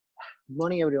Good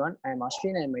morning, everyone. I am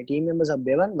Ashwin and my team members are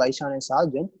BEVAN, VYSHAN, and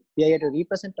SAARUJAN. We are here to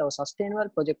represent our sustainable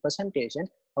project presentation.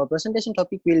 Our presentation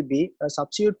topic will be a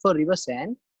substitute for river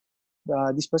sand.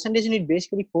 This presentation will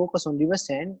basically focus on river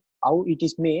sand, how it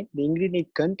is made, the ingredient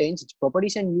it contains, its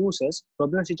properties and uses,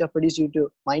 problems which are produced due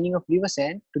to mining of river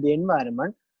sand to the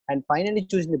environment, and finally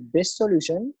choosing the best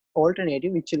solution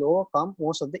alternative which will overcome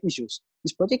most of the issues.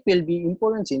 This project will be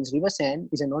important since river sand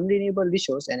is a non-renewable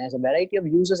resource and has a variety of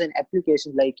uses and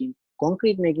applications like in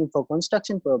concrete making for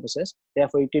construction purposes.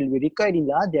 Therefore, it will be required in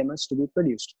large amounts to be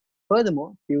produced.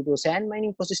 Furthermore, due to sand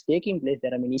mining process taking place,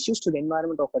 there are many issues to the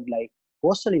environment occurred like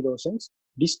coastal erosions,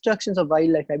 destructions of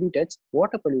wildlife habitats,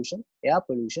 water pollution, air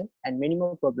pollution, and many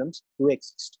more problems do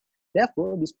exist.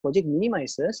 Therefore, this project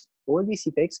minimizes all these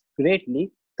effects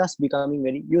greatly, thus becoming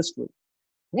very useful.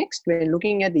 Next, when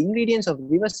looking at the ingredients of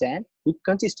river sand, it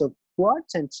consists of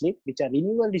quartz and slate, which are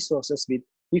renewable resources with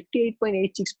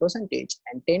 58.86%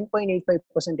 and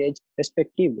 10.85%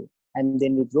 respectively. And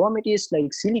then with raw materials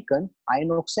like silicon,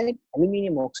 iron oxide,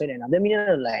 aluminum oxide, and other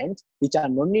mineral ions, which are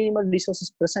non-renewable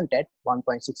resources present at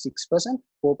 1.66%,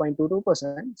 4.22%,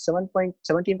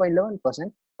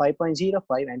 17.11%,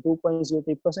 5.05%, and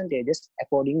 2.03%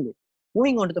 accordingly.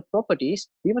 Moving on to the properties,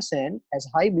 river sand has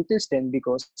high brittle strength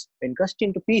because when crushed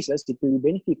into pieces, it will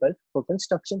be beneficial for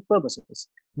construction purposes.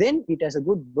 Then it has a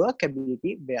good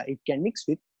workability where it can mix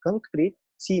with concrete,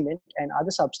 cement, and other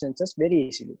substances very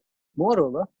easily.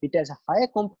 Moreover, it has a higher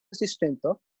composite strength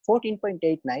of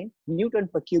 14.89 Newton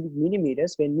per cubic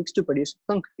millimeters when mixed to produce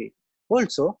concrete.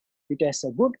 Also, it has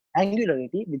a good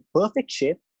angularity with perfect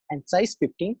shape and size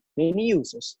fitting many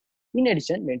uses. In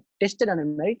addition, when tested on a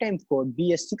maritime code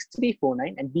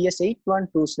BS6349 and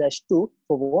BS812/2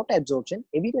 for water absorption,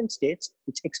 evidence states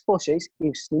its exposure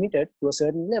is limited to a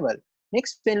certain level.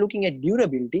 Next, when looking at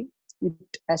durability, it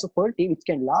has a quality which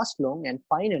can last long, and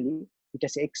finally, it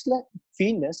has excellent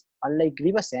firmness unlike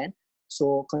river sand.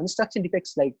 So construction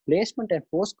defects like placement and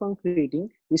post concreting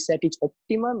is at its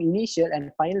optimum initial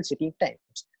and final setting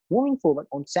times. Moving forward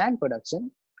on sand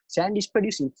production, sand is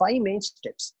produced in 5 main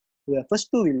steps. The first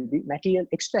two will be material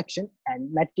extraction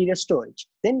and material storage.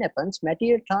 Then happens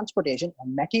material transportation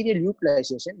and material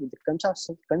utilization with the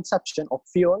consumption of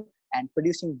fuel and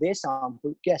producing waste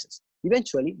harmful gases.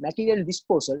 Eventually, material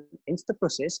disposal ends the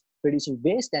process, producing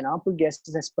waste and harmful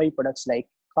gases as byproducts like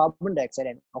carbon dioxide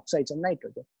and oxides of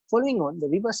nitrogen. Following on, the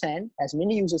river sand has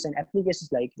many uses and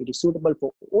applications like it is suitable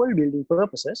for all building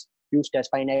purposes, used as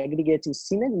fine aggregates in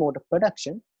cement mortar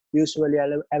production, usually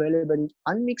available in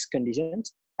unmixed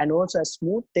conditions, and also a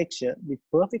smooth texture with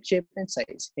perfect shape and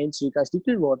size, hence requires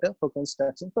little water for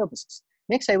construction purposes.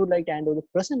 Next, I would like to hand over the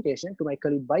presentation to my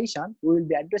colleague VYSHAN, who will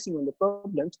be addressing on the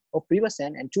problems of river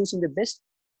sand and choosing the best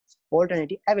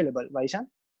alternative available. VYSHAN.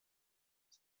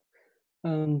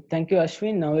 Thank you,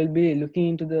 Ashwin. Now we'll be looking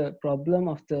into the problem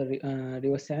of the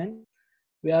river sand,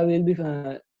 where we'll be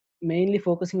mainly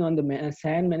focusing on the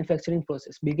sand manufacturing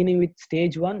process, beginning with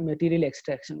stage 1, material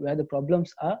extraction, where the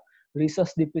problems are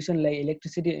resource depletion like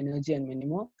electricity, energy, and many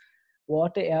more,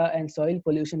 water, air, and soil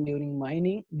pollution during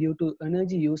mining due to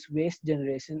energy use, waste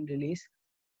generation, release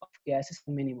of gases,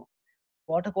 and many more.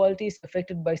 Water quality is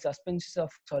affected by suspensions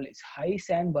of solids. High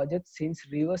sand budget since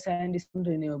river sand is a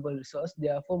renewable resource,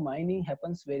 therefore mining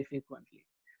happens very frequently.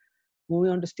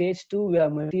 Moving on to stage 2, where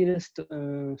material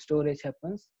storage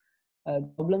happens.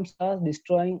 Problems are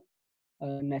destroying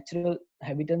natural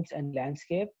habitats and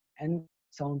landscape and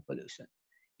sound pollution.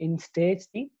 In stage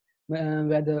 3,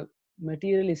 where the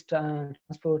material is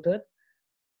transported,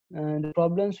 the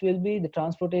problems will be the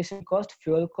transportation cost,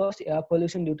 fuel cost, air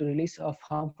pollution due to release of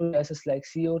harmful gases like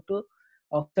CO2,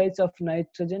 oxides of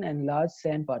nitrogen, and large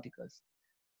sand particles.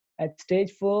 At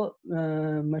stage 4,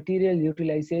 material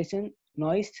utilization,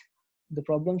 noise. The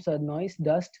problems are noise,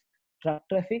 dust, truck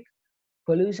traffic,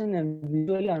 pollution, and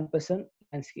visually unpleasant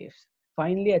landscapes.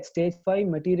 Finally, at stage 5,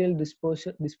 material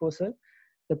disposal,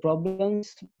 the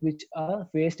problems which are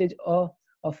wastage of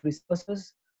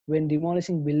resources when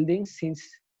demolishing buildings, since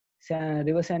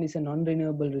river sand is a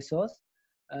non-renewable resource,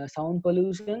 sound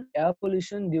pollution, air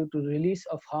pollution due to release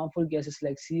of harmful gases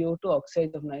like CO2,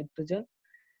 oxides of nitrogen,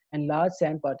 and large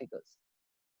sand particles.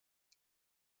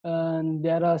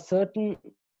 There are certain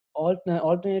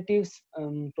alternatives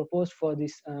proposed for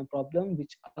this problem,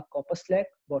 which are copper slag,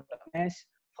 bottom ash,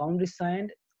 foundry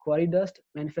sand, quarry dust,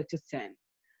 manufactured sand.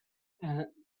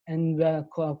 And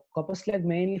copper slag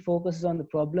mainly focuses on the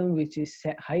problem which is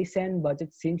high sand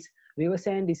budget, since river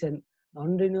sand is a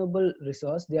non-renewable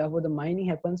resource, therefore the mining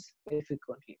happens very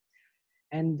frequently.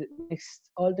 And next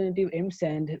alternative, M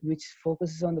sand, which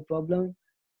focuses on the problem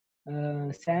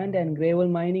sand and gravel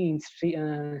mining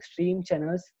in stream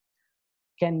channels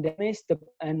can damage the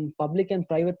public and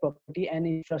private property and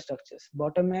infrastructures.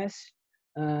 Bottom as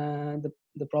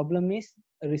the problem is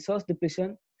resource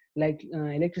depletion like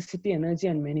electricity, energy,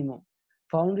 and many more.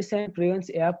 Foundry sand prevents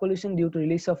air pollution due to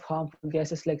release of harmful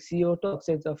gases like CO2,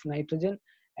 oxides of nitrogen,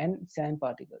 and sand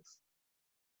particles.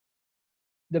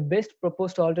 The best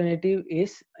proposed alternative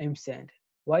is M-sand.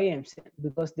 Why M-sand?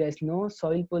 Because there is no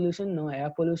soil pollution, no air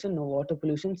pollution, no water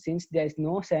pollution, since there is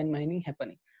no sand mining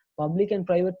happening. Public and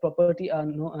private property are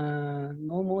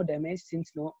no more damaged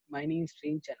since no mining in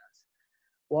stream channels.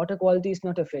 Water quality is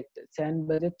not affected. Sand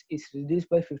budget is reduced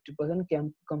by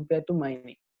 50% compared to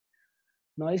mining.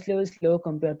 Noise level is low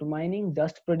compared to mining.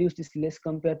 Dust produced is less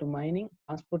compared to mining.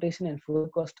 Transportation and fuel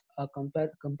costs are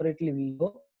comparatively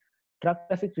low. Truck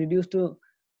traffic reduced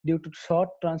due to short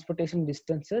transportation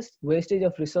distances. Wastage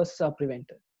of resources are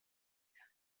prevented.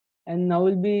 And now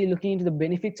we'll be looking into the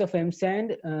benefits of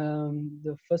M-sand.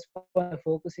 The first point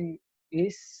focusing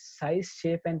is size,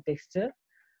 shape, and texture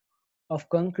of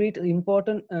concrete. Play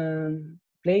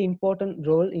important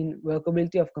role in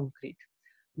workability of concrete.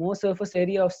 More surface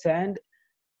area of sand,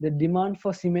 the demand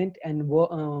for cement and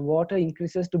water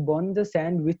increases to bond the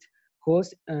sand with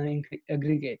coarse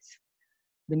aggregates.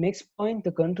 The next point,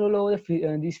 the control over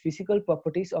these physical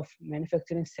properties of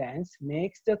manufacturing sands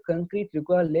makes the concrete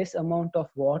require less amount of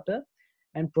water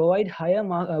and provide higher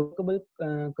workable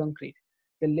concrete.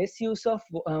 The less use of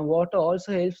water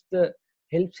also helps in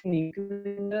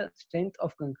increasing the strength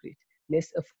of concrete,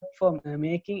 less effort for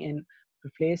making and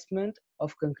replacement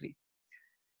of concrete,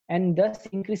 and thus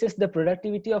increases the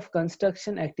productivity of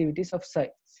construction activities of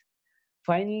sites.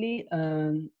 Finally,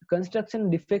 construction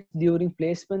defects during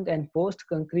placement and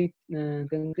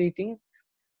post-concreting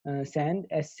sand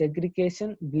as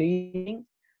segregation, bleeding,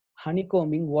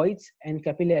 honeycombing, voids, and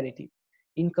capillarity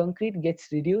in concrete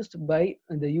gets reduced by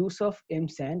the use of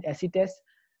M-sand, as it has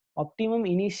optimum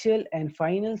initial and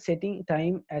final setting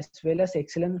time as well as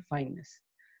excellent fineness.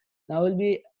 Now I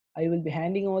will be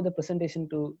handing over the presentation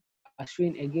to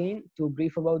Ashwin again to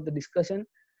brief about the discussion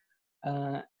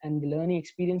and the learning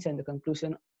experience and the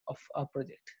conclusion of our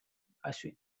project.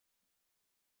 Ashwin.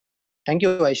 Thank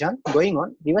you, Vaishan. Going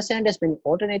on, river sand has many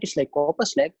alternatives like copper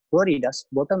slag, quarry dust,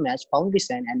 bottom ash, foundry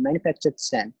sand, and manufactured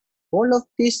sand. All of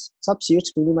these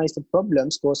substitutes minimize the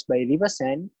problems caused by river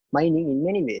sand mining in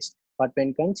many ways. But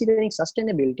when considering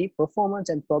sustainability, performance,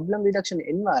 and problem reduction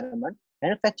environment,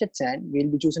 manufactured sand will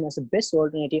be chosen as the best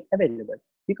alternative available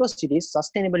because it is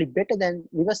sustainably better than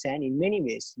river sand in many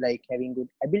ways, like having good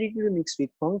ability to mix with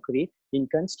concrete in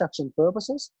construction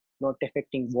purposes, not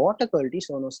affecting water quality,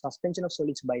 so no suspension of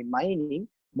solids by mining.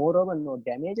 Moreover, no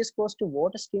damages caused to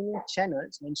water streaming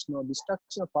channels, means no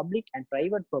destruction of public and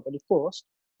private property caused.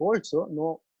 Also,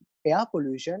 no air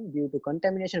pollution due to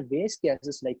contamination of waste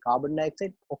gases like carbon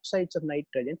dioxide, oxides of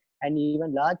nitrogen, and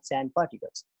even large sand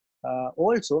particles.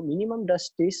 Also, minimum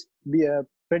dust is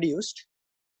produced,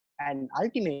 and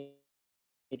ultimately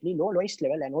low noise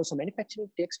level, and also manufacturing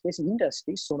takes place in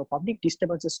industries, so no public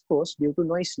disturbances caused due to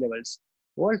noise levels.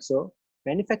 Also,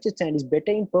 manufactured sand is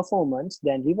better in performance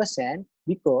than river sand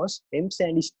because M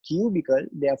sand is cubical,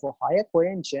 therefore higher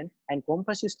cohesion and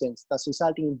compressive strength, thus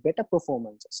resulting in better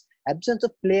performances. Absence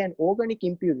of clay and organic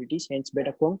impurities, hence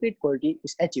better concrete quality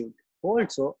is achieved.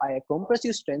 Also, higher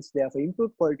compressive strength, therefore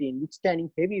improved quality in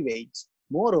withstanding heavy weights.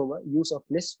 Moreover, use of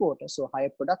less water, so higher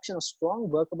production of strong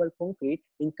workable concrete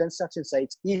in construction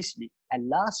sites easily. And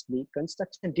lastly,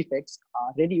 construction defects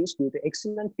are reduced due to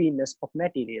excellent fineness of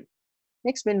material.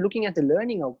 Next, when looking at the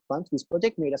learning outcomes, this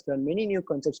project made us learn many new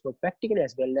concepts both practically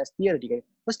as well as theoretically.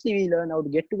 Firstly, we learn how to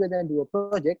get together and do a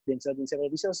project, then searching several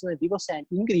resources and river sand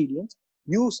ingredients,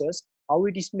 users, how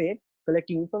it is made,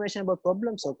 collecting information about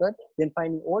problems occurred, then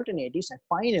finding alternatives, and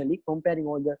finally comparing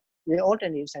all the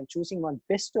alternatives and choosing one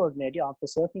best alternative after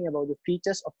searching about the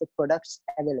features of the products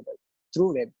available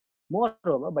through web.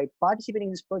 Moreover, by participating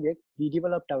in this project, we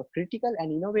developed our critical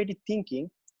and innovative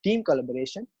thinking, team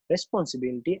collaboration,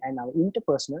 responsibility, and our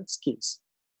interpersonal skills.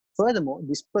 Furthermore,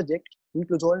 this project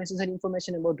includes all necessary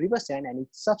information about river sand and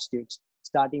its substitutes,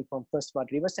 starting from first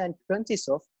what river sand consists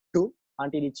of to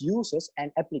until its uses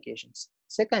and applications.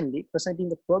 Secondly, presenting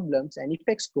the problems and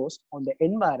effects caused on the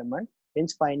environment,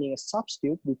 hence finding a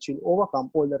substitute which will overcome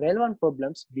all the relevant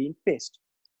problems being faced.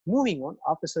 Moving on,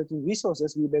 after searching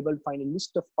resources, we were able to find a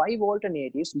list of 5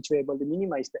 alternatives which were able to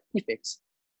minimize the effects.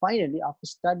 Finally, after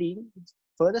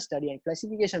further study and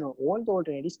classification of all the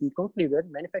alternatives, we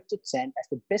concluded manufactured sand as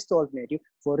the best alternative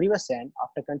for river sand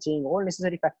after considering all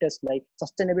necessary factors like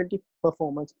sustainability,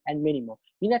 performance, and many more.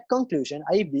 In that conclusion,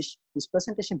 I wish this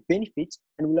presentation benefits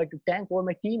and would like to thank all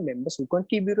my team members who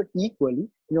contributed equally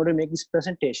in order to make this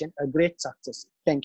presentation a great success. Thank you.